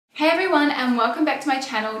everyone and welcome back to my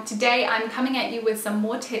channel. Today I'm coming at you with some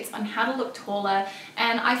more tips on how to look taller,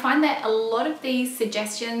 and I find that a lot of these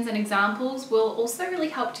suggestions and examples will also really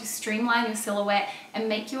help to streamline your silhouette and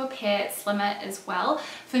make you appear slimmer as well.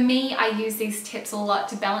 For me, I use these tips a lot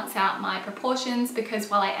to balance out my proportions because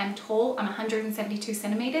while I am tall, I'm 172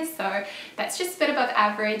 centimeters, so that's just a bit above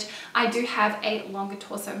average. I do have a longer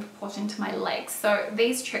torso in proportion to my legs, so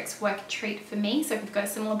these tricks work a treat for me. So if you've got a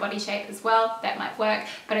similar body shape as well, that might work,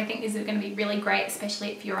 but I think these are going to be really great,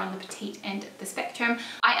 especially if you're on the petite end of the spectrum.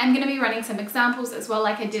 I am going to be running some examples as well,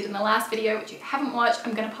 like I did in the last video, which if you haven't watched,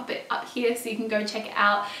 I'm going to pop it up here so you can go check it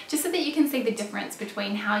out, just so that you can see the difference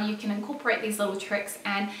between how you can incorporate these little tricks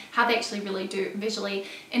and how they actually really do visually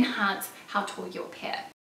enhance how tall you appear.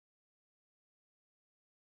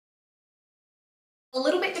 A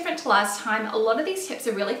little bit different to last time, a lot of these tips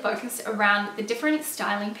are really focused around the different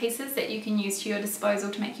styling pieces that you can use to your disposal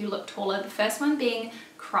to make you look taller. The first one being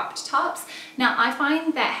cropped tops. Now I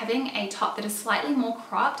find that having a top that is slightly more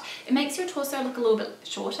cropped, it makes your torso look a little bit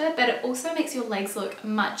shorter, but it also makes your legs look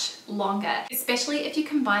much longer, especially if you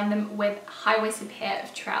combine them with a high-waisted pair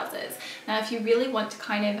of trousers. Now if you really want to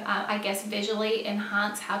kind of, I guess, visually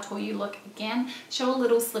enhance how tall you look, again, show a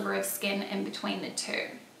little sliver of skin in between the two.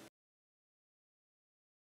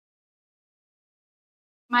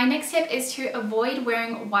 My next tip is to avoid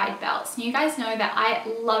wearing wide belts. Now, you guys know that I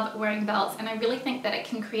love wearing belts, and I really think that it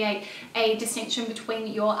can create a distinction between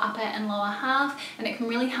your upper and lower half, and it can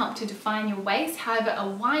really help to define your waist. However, a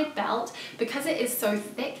wide belt, because it is so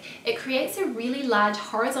thick, it creates a really large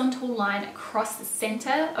horizontal line across the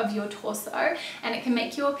center of your torso, and it can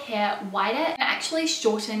make you appear wider and actually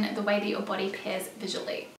shorten the way that your body appears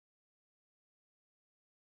visually.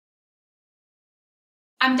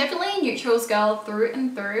 I'm definitely a neutrals girl through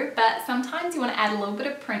and through, but sometimes you want to add a little bit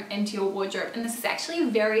of print into your wardrobe, and this is actually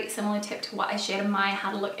a very similar tip to what I shared in my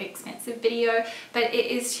how to look expensive video, but it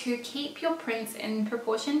is to keep your prints in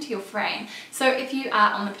proportion to your frame. So if you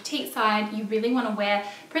are on the petite side, you really want to wear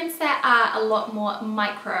prints that are a lot more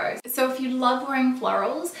micro. So if you love wearing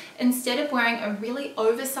florals, instead of wearing a really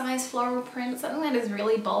oversized floral print, something that is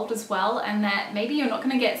really bold as well and that maybe you're not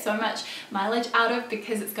going to get so much mileage out of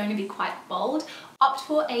because it's going to be quite bold, opt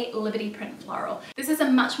for a Liberty print floral. This is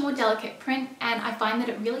a much more delicate print, and I find that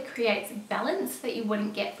it really creates balance that you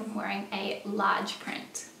wouldn't get from wearing a large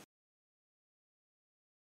print.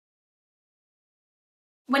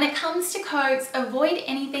 When it comes to coats, avoid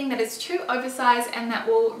anything that is too oversized and that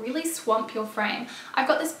will really swamp your frame. I've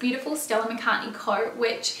got this beautiful Stella McCartney coat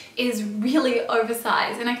which is really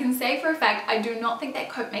oversized, and I can say for a fact I do not think that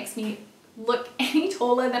coat makes me look any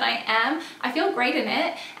taller than I am. I feel great in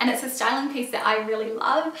it, and it's a styling piece that I really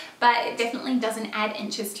love, but it definitely doesn't add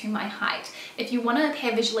inches to my height. If you want to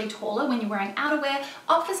appear visually taller when you're wearing outerwear,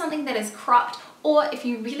 opt for something that is cropped, or if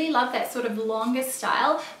you really love that sort of longer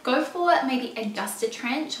style, go for maybe a duster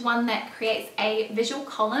trench, one that creates a visual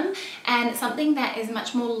column and something that is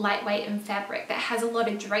much more lightweight in fabric, that has a lot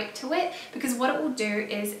of drape to it, because what it will do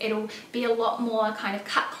is it'll be a lot more kind of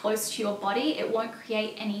cut close to your body. It won't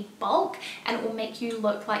create any bulk, and it will make you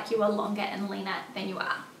look like you are longer and leaner than you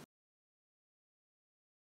are.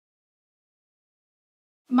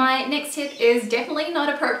 My next tip is definitely not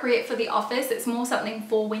appropriate for the office. It's more something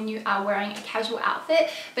for when you are wearing a casual outfit,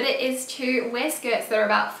 but it is to wear skirts that are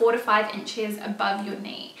about 4 to 5 inches above your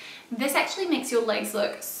knee. This actually makes your legs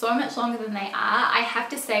look so much longer than they are. I have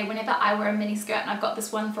to say, whenever I wear a mini skirt, and I've got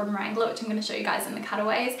this one from Wrangler, which I'm going to show you guys in the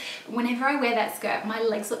cutaways, whenever I wear that skirt, my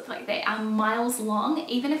legs look like they are miles long,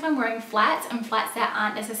 even if I'm wearing flats, and flats that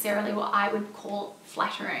aren't necessarily what I would call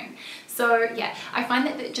flattering. So yeah, I find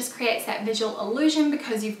that it just creates that visual illusion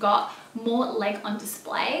because you've got more leg on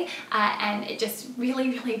display, and it just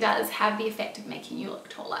really does have the effect of making you look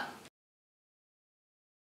taller.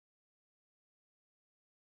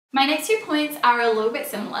 My next 2 points are a little bit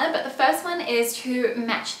similar, but the first one is to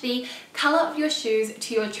match the color of your shoes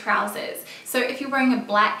to your trousers. So if you're wearing a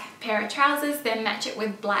black pair of trousers, then match it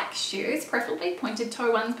with black shoes, preferably pointed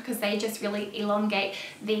toe ones, because they just really elongate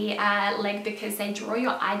the leg because they draw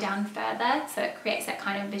your eye down further, so it creates that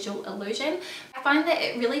kind of visual illusion. I find that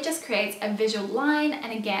it really just creates a visual line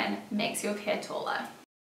and again makes you appear taller.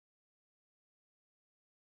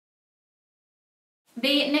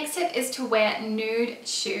 The next tip is to wear nude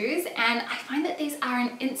shoes, and I find that these are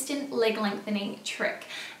an instant leg lengthening trick.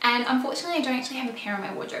 And unfortunately I don't actually have a pair in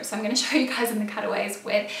my wardrobe, so I'm going to show you guys in the cutaways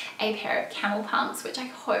with a pair of camel pumps, which I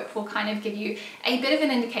hope will kind of give you a bit of an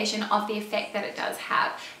indication of the effect that it does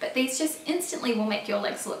have. But these just instantly will make your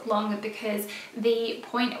legs look longer because the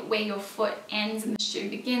point where your foot ends and the shoe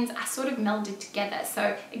begins are sort of melded together.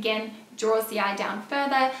 So again, draws the eye down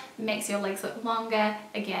further, makes your legs look longer,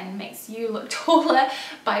 again makes you look taller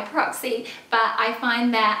by proxy. But I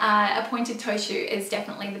find that a pointed toe shoe is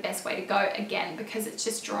definitely the best way to go, again because it's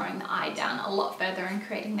just drawing the eye down a lot further and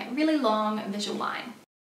creating that really long visual line.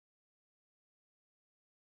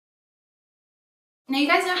 Now you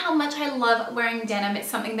guys know how much I love wearing denim. It's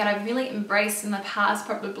something that I've really embraced in the past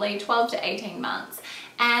probably 12 to 18 months.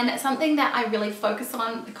 And something that I really focus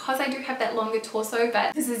on, because I do have that longer torso,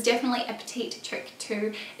 but this is definitely a petite trick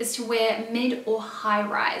too, is to wear mid or high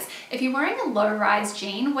rise. If you're wearing a low rise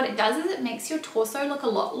jean, what it does is it makes your torso look a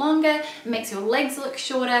lot longer, it makes your legs look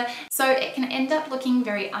shorter, so it can end up looking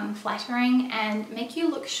very unflattering and make you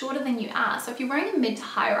look shorter than you are. So if you're wearing a mid to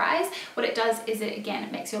high rise, what it does is it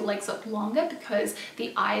makes your legs look longer because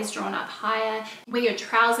the eye is drawn up higher. Where your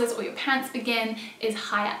trousers or your pants begin is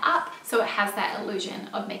higher up, so it has that illusion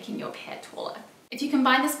of making your hair taller. If you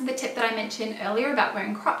combine this with the tip that I mentioned earlier about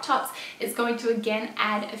wearing crop tops, it's going to again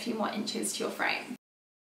add a few more inches to your frame.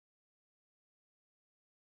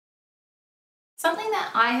 Something that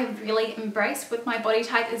I have really embraced with my body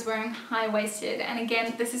type is wearing high-waisted, and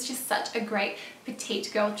again this is just such a great petite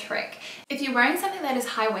girl trick. If you're wearing something that is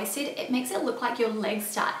high-waisted, it makes it look like your legs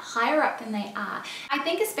start higher up than they are. I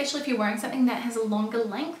think especially if you're wearing something that has a longer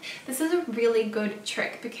length, this is a really good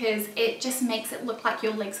trick because it just makes it look like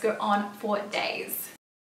your legs go on for days.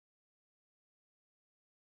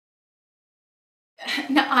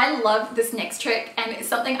 Now I love this next trick, and it's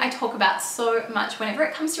something I talk about so much whenever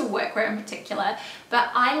it comes to workwear in particular, but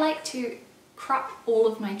I like to crop all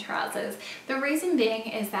of my trousers. The reason being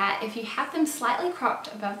is that if you have them slightly cropped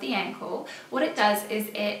above the ankle, what it does is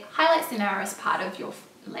it highlights the narrowest part of your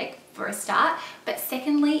leg for a start, but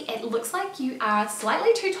secondly it looks like you are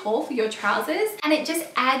slightly too tall for your trousers and it just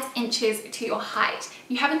adds inches to your height.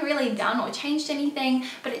 You haven't really done or changed anything,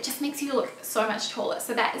 but it just makes you look so much taller.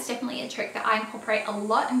 So that is definitely a trick that I incorporate a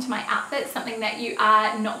lot into my outfits, something that you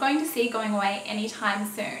are not going to see going away anytime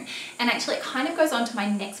soon. And actually it kind of goes on to my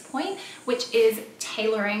next point, which is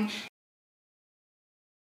tailoring.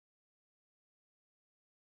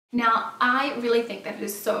 Now, I really think that it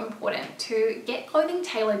is so important to get clothing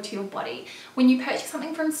tailored to your body. When you purchase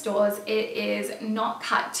something from stores, it is not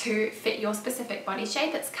cut to fit your specific body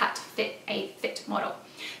shape, it's cut to fit a fit model.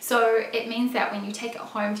 So it means that when you take it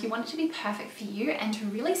home, if you want it to be perfect for you and to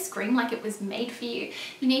really scream like it was made for you,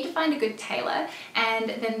 you need to find a good tailor, and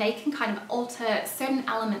then they can kind of alter certain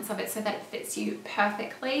elements of it so that it fits you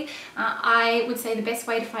perfectly. I would say the best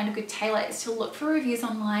way to find a good tailor is to look for reviews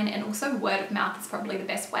online, and also word of mouth is probably the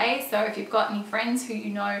best way. So if you've got any friends who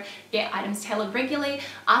you know get items tailored regularly,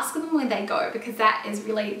 ask them where they go, because that is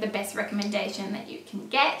really the best recommendation that you can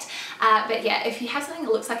get. But yeah, if you have something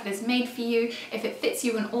that looks like it is made for you, if it fits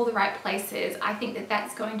you in all the right places, I think that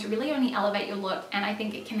that's going to really only elevate your look, and I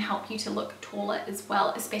think it can help you to look taller as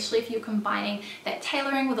well, especially if you're combining that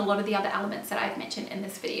tailoring with a lot of the other elements that I've mentioned in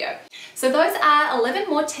this video. So those are 11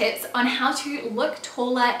 more tips on how to look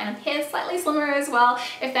taller and appear slightly slimmer as well,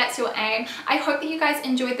 if that's your aim. I hope that you guys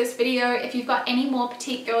enjoyed this video. If you've got any more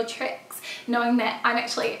petite girl tricks, knowing that I'm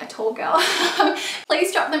actually a tall girl,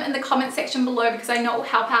 please drop them in the comment section below, because I know it will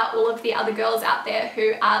help out all of the other girls out there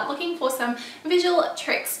who are looking for some visual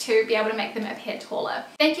tricks to be able to make them appear taller.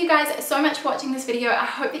 Thank you guys so much for watching this video. I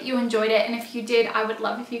hope that you enjoyed it, and if you did, I would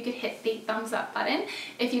love if you could hit the thumbs up button.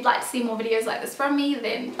 If you'd like to see more videos like this from me,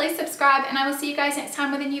 then please subscribe, and I will see you guys next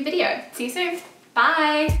time with a new video. See you soon.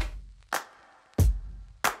 Bye.